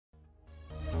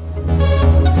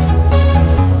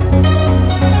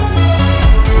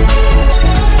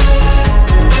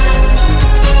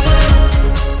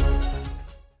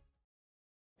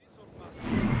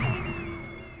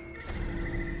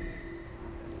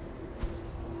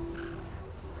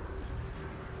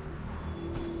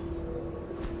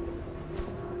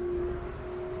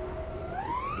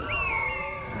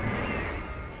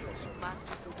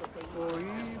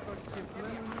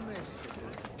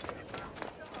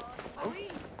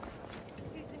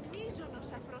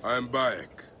I am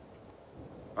Bayek.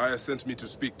 Aya sent me to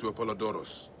speak to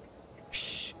Apollodoros.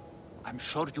 Shh. I'm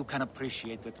sure you can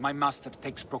appreciate that my master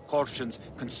takes precautions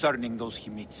concerning those he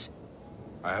meets.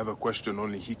 I have a question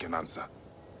only he can answer.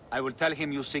 I will tell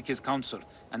him you seek his counsel,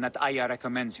 and that Aya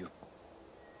recommends you.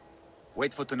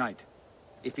 Wait for tonight.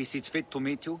 If he sees fit to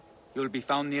meet you, you will be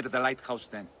found near the lighthouse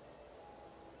then.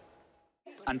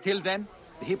 Until then,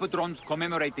 the Hippodrome's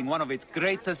commemorating one of its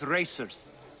greatest racers.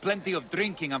 Plenty of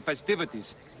drinking and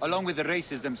festivities, along with the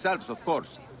races themselves, of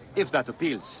course, if that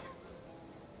appeals.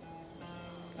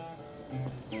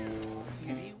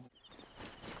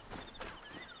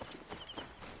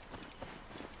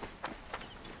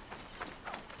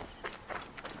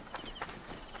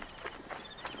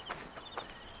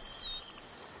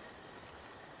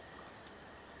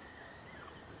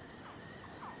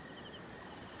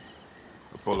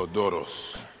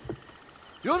 Apollodoros.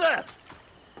 You there!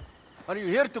 Are you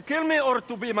here to kill me or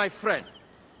to be my friend?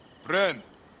 Friend.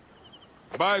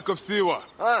 Bayek of Siwa.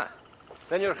 Ah,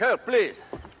 then your help, please.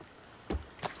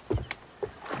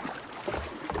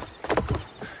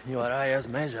 You are Aya's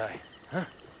Medjay, huh?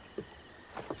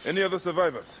 Any other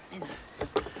survivors?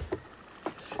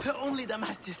 Only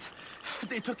Damastis.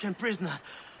 They took him prisoner.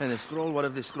 And the scroll? What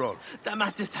of the scroll?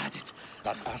 Damastis had it.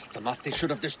 That Damastis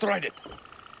should have destroyed it.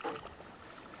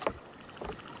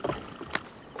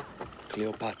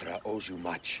 Cleopatra owes you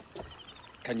much.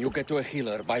 Can you get to a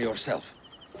healer by yourself?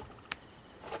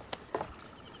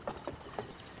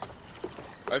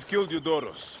 I've killed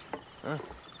Eudoros. Huh?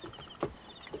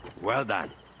 Well done.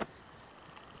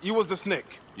 He was the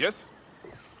snake, yes?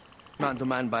 Man to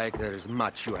man, Bayek, there is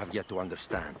much you have yet to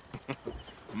understand.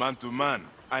 Man to man,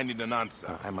 I need an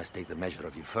answer. I must take the measure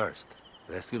of you first.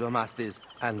 Rescue Damastis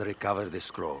and recover the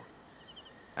scroll.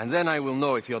 And then I will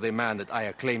know if you're the man that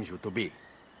Aya claims you to be.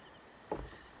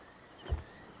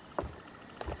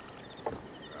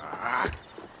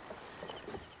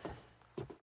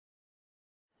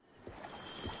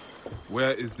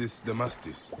 Where is this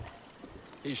Damastis?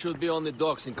 He should be on the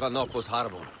docks in Canopus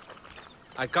Harbor.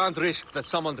 I can't risk that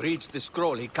someone reads the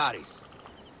scroll he carries.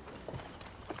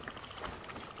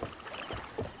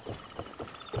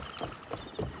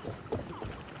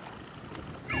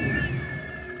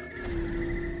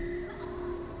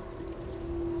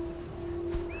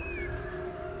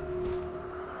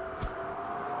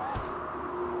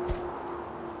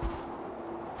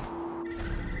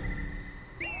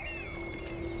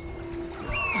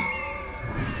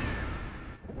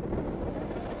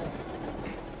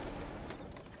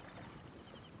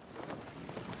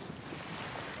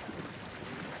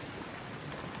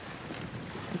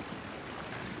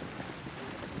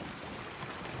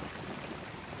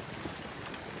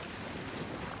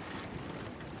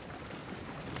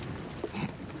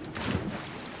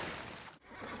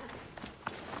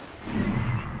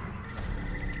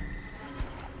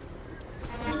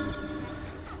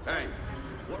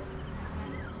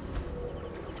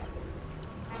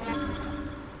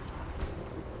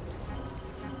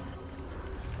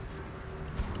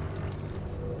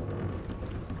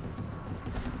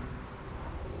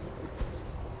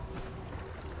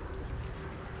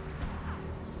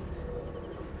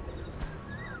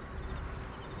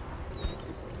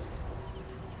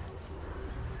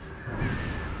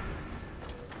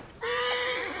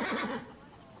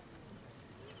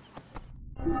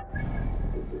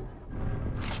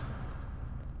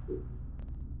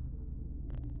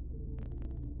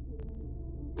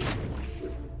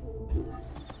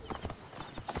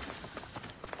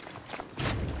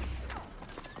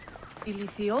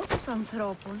 Ηλιθιώτης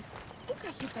ανθρώπων, πού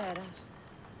καχυπέρας.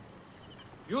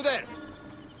 You there!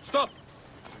 Stop!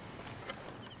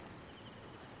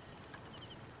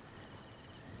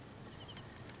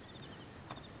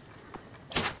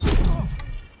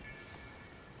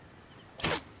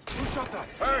 Who shot that?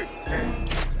 Hey!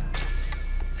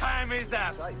 Time is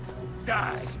up!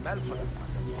 Die! Smell for the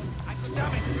fucker.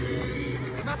 Damn it!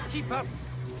 We must keep up!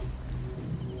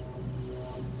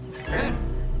 There!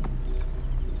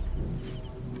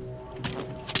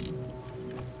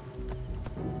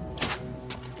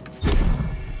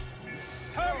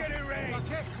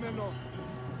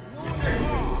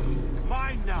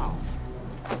 Mine now.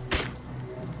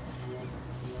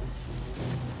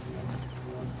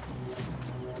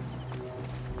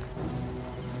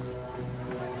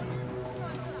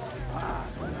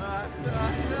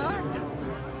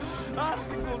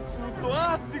 Άθικον τούτο,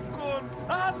 άθικον,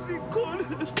 άθικον.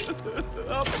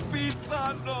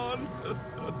 Απίθανον.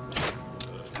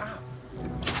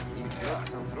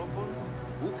 Ηλιθιώτης ανθρώπων,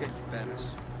 πού και εκεί πέρας.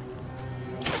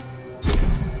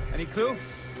 Any clue?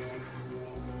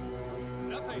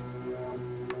 Nothing.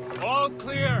 All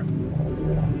clear.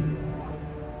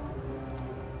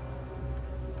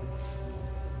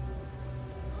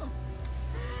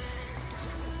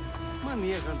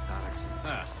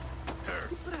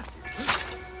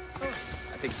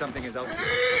 think something is out there.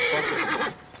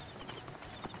 Focus.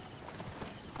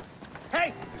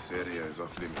 Hey! This area is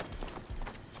off limit.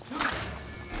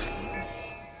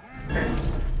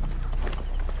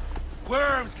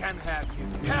 Worms can have you.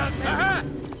 Help! Aha!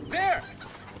 There!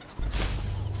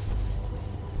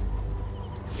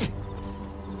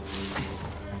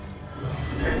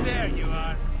 There you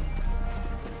are.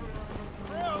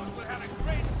 Crows will have a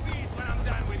great feast when I'm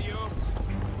done with you.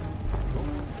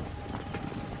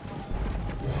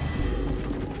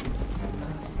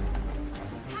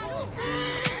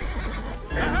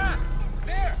 Aha!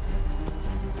 There!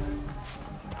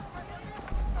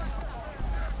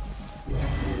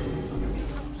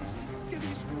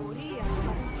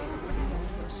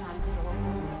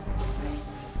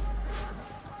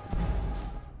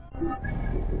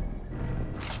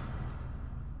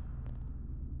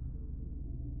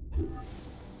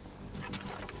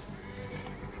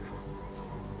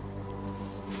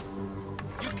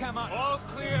 You come on. All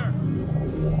clear.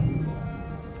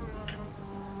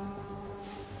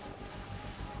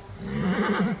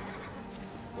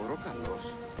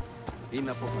 Οροκαλός.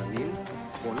 Είναι από φανήν,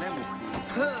 πολέμου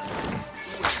χρήση.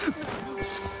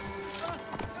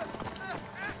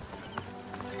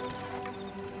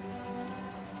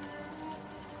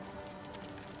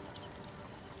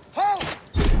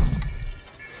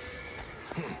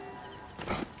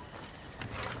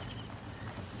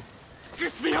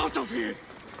 Get me out of here!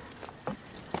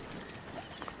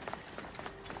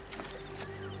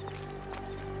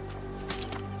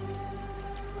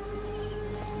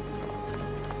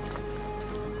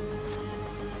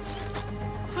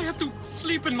 I have to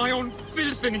sleep in my own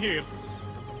filth in here.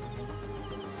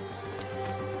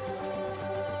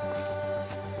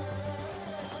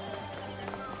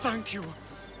 Thank you.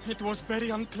 It was very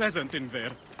unpleasant in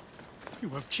there. You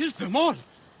have killed them all.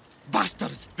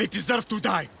 Bastards! They deserve to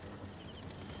die.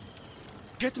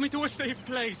 Get me to a safe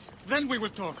place. Then we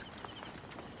will talk.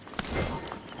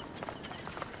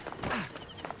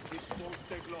 This won't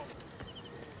take long.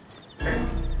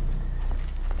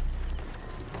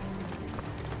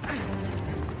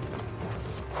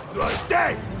 You are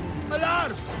dead!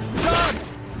 Alarm! Charge!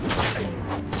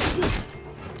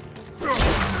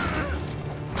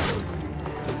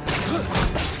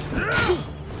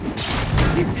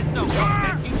 This is no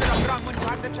business. You should have run when you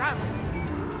had the chance.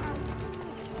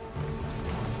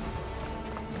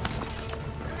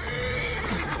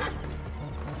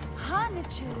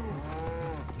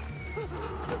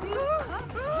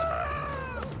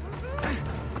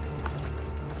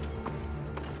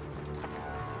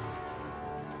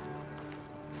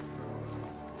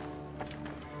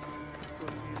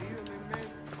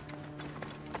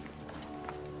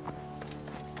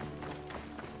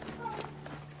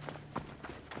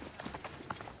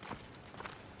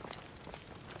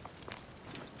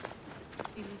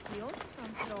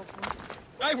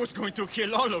 I was going to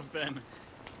kill all of them.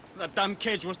 That damn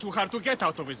cage was too hard to get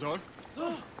out of, is all.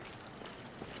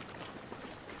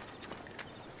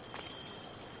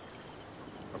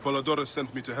 Apollodorus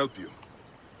sent me to help you.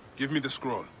 Give me the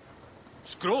scroll.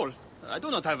 Scroll? I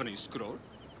do not have any scroll.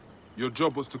 Your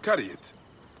job was to carry it.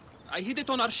 I hid it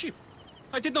on our ship.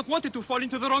 I did not want it to fall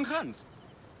into the wrong hands.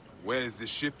 Where is this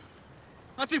ship?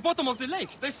 At the bottom of the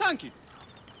lake. They sank it.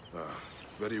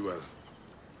 Very well.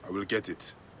 I will get it.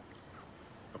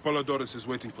 Apollodorus is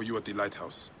waiting for you at the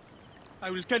lighthouse. I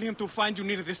will tell him to find you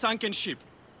near the sunken ship.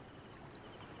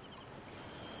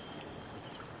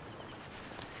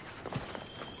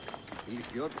 Η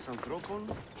ηλικιώτης ανθρώπων,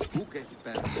 ούκ έχει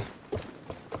πέρα.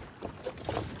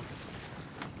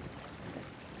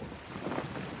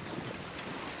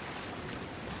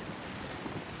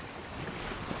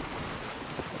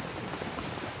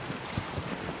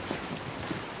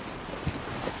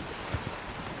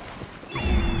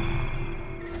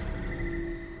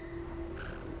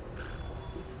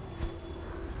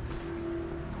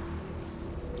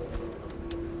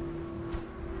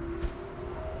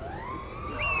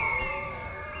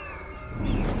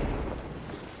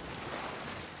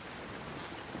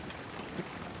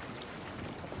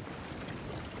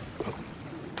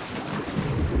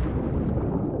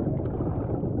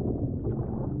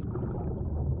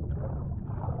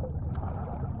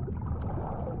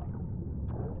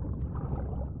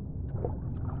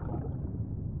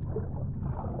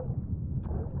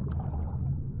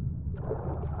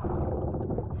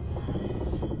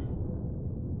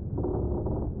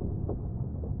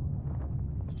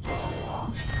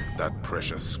 That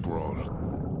precious scroll.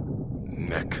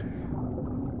 Neck.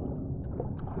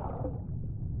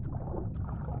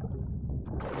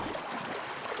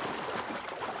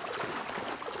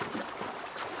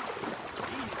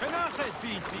 Benachet,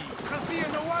 BT. Chassia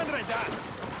no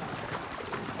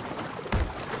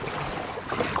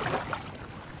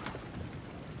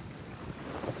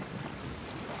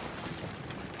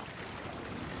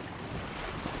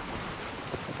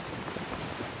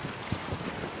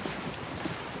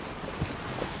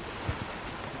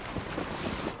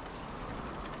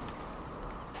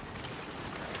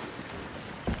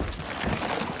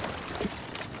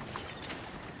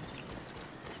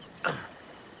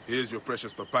Here's your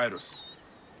precious papyrus.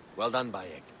 Well done,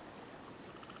 Bayek.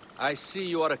 I see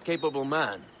you are a capable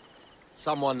man.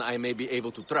 Someone I may be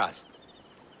able to trust.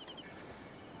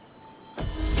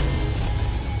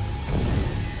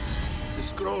 The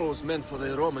scroll was meant for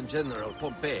the Roman general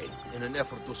Pompey in an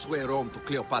effort to sway Rome to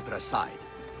Cleopatra's side.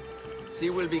 She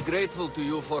will be grateful to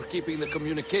you for keeping the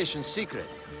communication secret.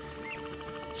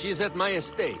 She's at my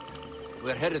estate.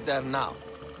 We're headed there now.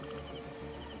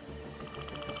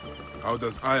 How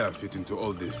does Aya fit into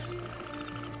all this?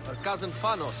 Her cousin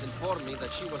Phanos informed me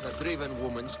that she was a driven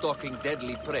woman stalking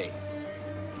deadly prey.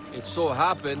 It so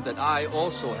happened that I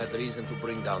also had reason to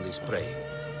bring down this prey.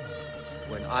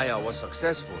 When Aya was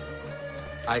successful,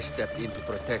 I stepped in to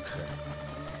protect her.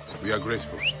 We are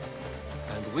grateful.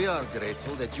 And we are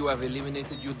grateful that you have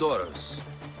eliminated Eudoros.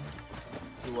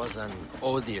 He was an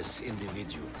odious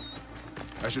individual.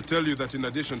 I should tell you that in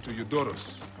addition to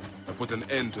Eudoros, I put an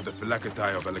end to the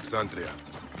Phylactery of Alexandria,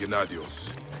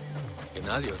 Gennadios.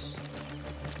 Gennadios?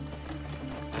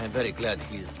 I am very glad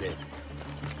he is dead.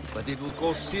 But it will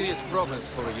cause serious problems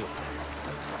for you.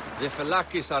 The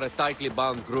Phylakis are a tightly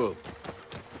bound group.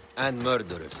 And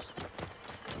murderers.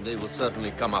 They will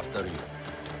certainly come after you.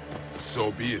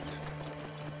 So be it.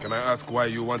 Can I ask why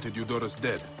you wanted Eudoros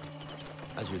dead?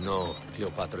 As you know,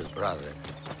 Cleopatra's brother,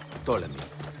 Ptolemy,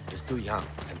 is too young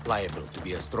and pliable to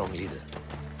be a strong leader.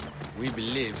 We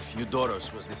believe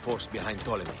Eudoros was the force behind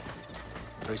Ptolemy,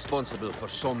 responsible for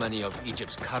so many of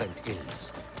Egypt's current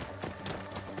ills.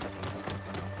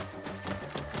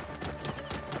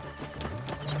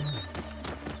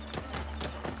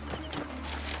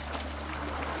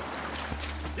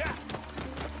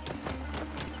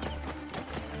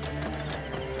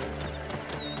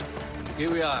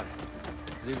 Here we are.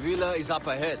 The villa is up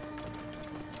ahead.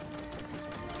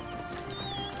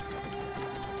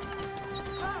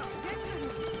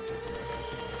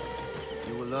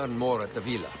 You will learn more at the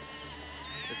villa.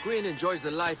 The Queen enjoys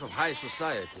the life of high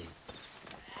society.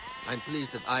 I'm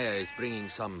pleased that Aya is bringing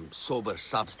some sober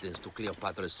substance to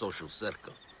Cleopatra's social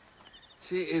circle.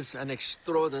 She is an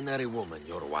extraordinary woman,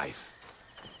 your wife.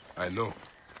 I know.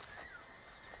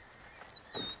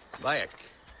 Bayek.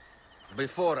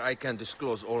 Before I can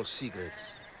disclose all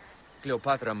secrets,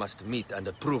 Cleopatra must meet and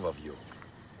approve of you.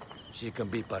 She can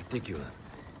be particular.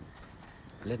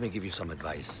 Let me give you some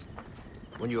advice.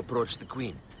 When you approach the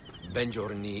Queen, bend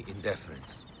your knee in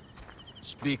deference.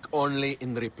 Speak only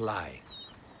in reply.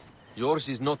 Yours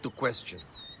is not to question,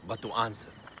 but to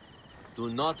answer. Do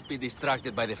not be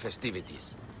distracted by the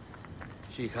festivities.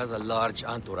 She has a large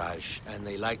entourage, and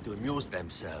they like to amuse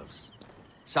themselves.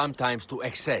 Sometimes to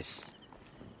excess.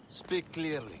 Speak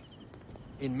clearly,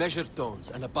 in measured tones,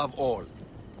 and above all,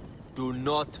 do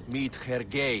not meet her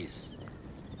gaze.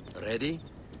 Ready?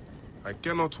 I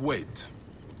cannot wait.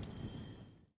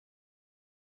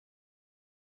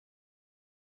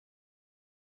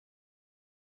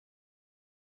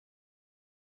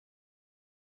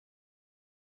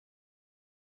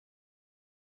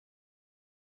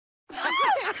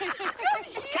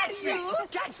 Catch me!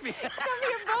 Catch me! Come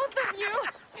here, both of you.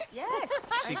 Yes.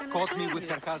 She I can caught me assure with you.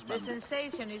 her husband. The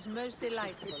sensation is most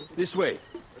delightful. This way.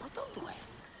 Oh, don't worry.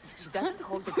 She doesn't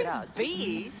hold a grudge.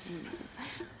 Please?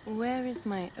 Where is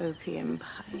my opium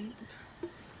pipe?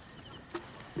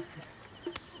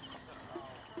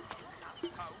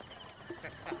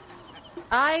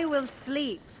 I will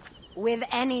sleep with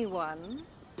anyone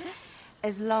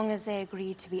as long as they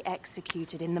agree to be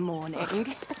executed in the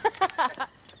morning.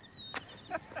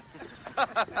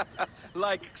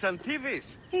 Like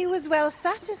Xantivis. He was well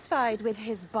satisfied with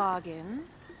his bargain.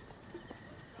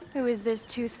 Who is this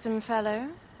toothsome fellow?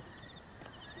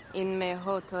 In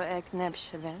mehoto ek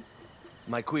nebsheve.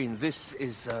 My queen, this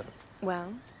is,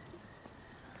 Well,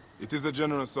 It is a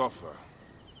generous offer.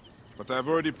 But I've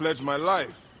already pledged my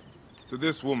life to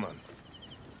this woman.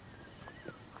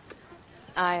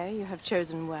 Aya, you have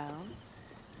chosen well.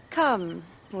 Come,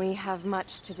 we have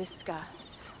much to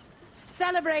discuss.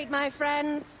 Celebrate, my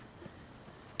friends!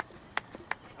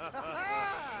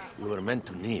 you were meant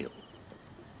to kneel.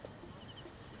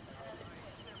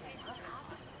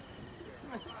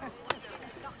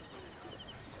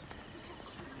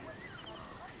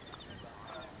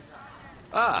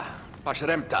 Ah,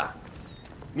 Pashremta.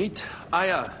 Meet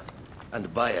Aya,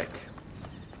 and Bayek.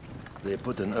 They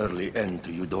put an early end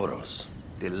to Eudoros.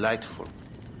 Delightful.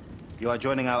 You are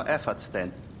joining our efforts,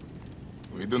 then?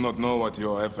 We do not know what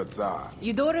your efforts are.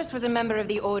 Eudoros was a member of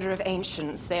the Order of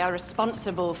Ancients. They are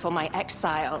responsible for my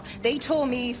exile. They tore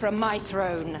me from my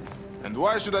throne. And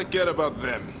why should I care about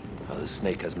them? The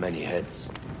snake has many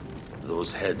heads.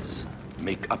 Those heads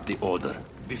make up the Order.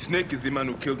 The snake is the man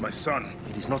who killed my son.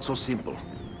 It is not so simple.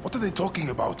 What are they talking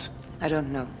about? I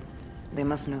don't know. They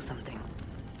must know something.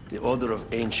 The Order of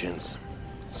Ancients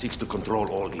seeks to control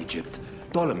all Egypt.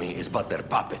 Ptolemy is but their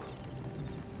puppet.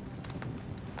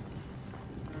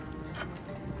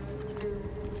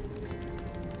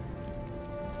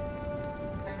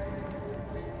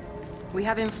 We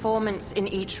have informants in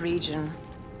each region.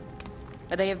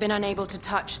 But they have been unable to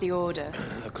touch the Order.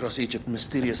 Across Egypt,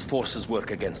 mysterious forces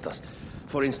work against us.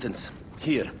 For instance,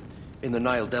 here, in the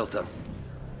Nile Delta,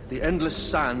 the endless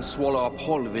sands swallow up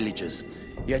whole villages,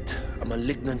 yet a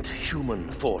malignant human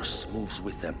force moves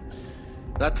with them.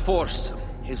 That force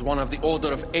is one of the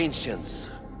Order of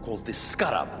Ancients, called the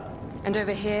Scarab. And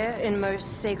over here, in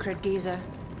most sacred Giza?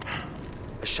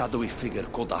 A shadowy figure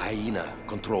called the Hyena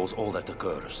controls all that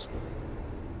occurs.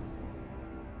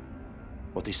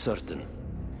 What is certain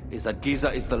is that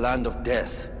Giza is the land of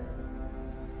death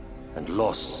and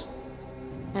loss.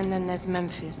 And then there's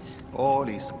Memphis. All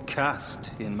is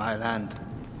cursed in my land.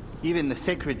 Even the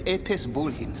sacred Apis bull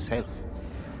himself.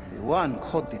 The one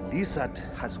called the Lizard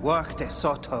has worked a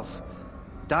sort of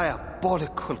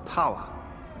diabolical power.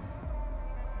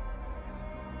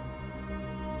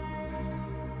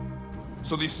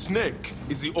 So the snake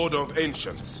is the Order of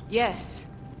Ancients. Yes.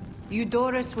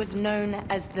 Eudoros was known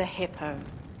as the Hippo.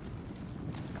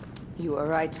 You are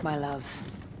right, my love.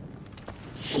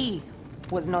 He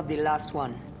was not the last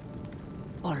one.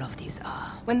 All of these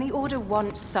are. When the Order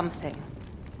wants something,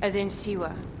 as in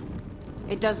Siwa,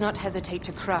 it does not hesitate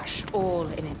to crush all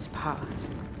in its path.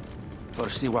 For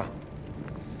Siwa,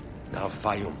 now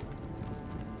Fayum.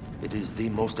 It is the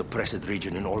most oppressed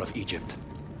region in all of Egypt.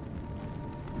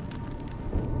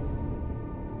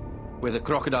 Where the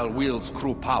crocodile wields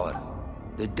cruel power,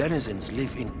 the denizens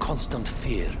live in constant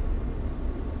fear.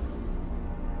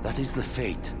 That is the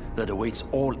fate that awaits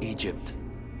all Egypt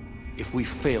if we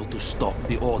fail to stop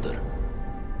the Order.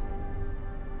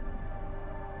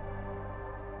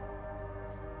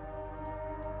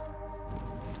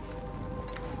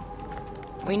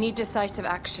 We need decisive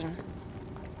action.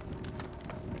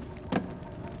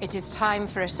 It is time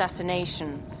for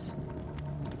assassinations.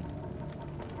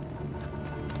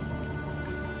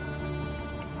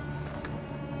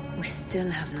 We still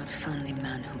have not found the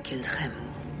man who killed Khemu.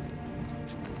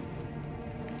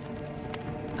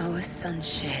 Our son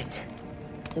Shed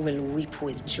will weep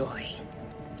with joy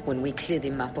when we clear the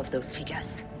map of those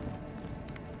figures.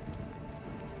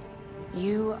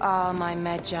 You are my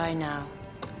Medjay now.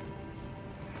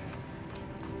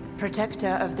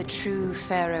 Protector of the true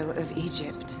Pharaoh of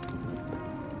Egypt.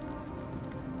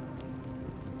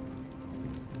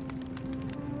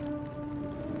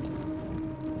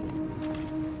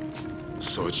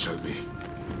 So it shall be.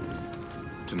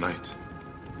 Tonight,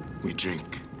 we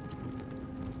drink,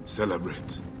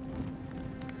 celebrate,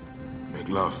 make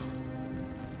love.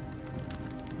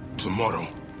 Tomorrow,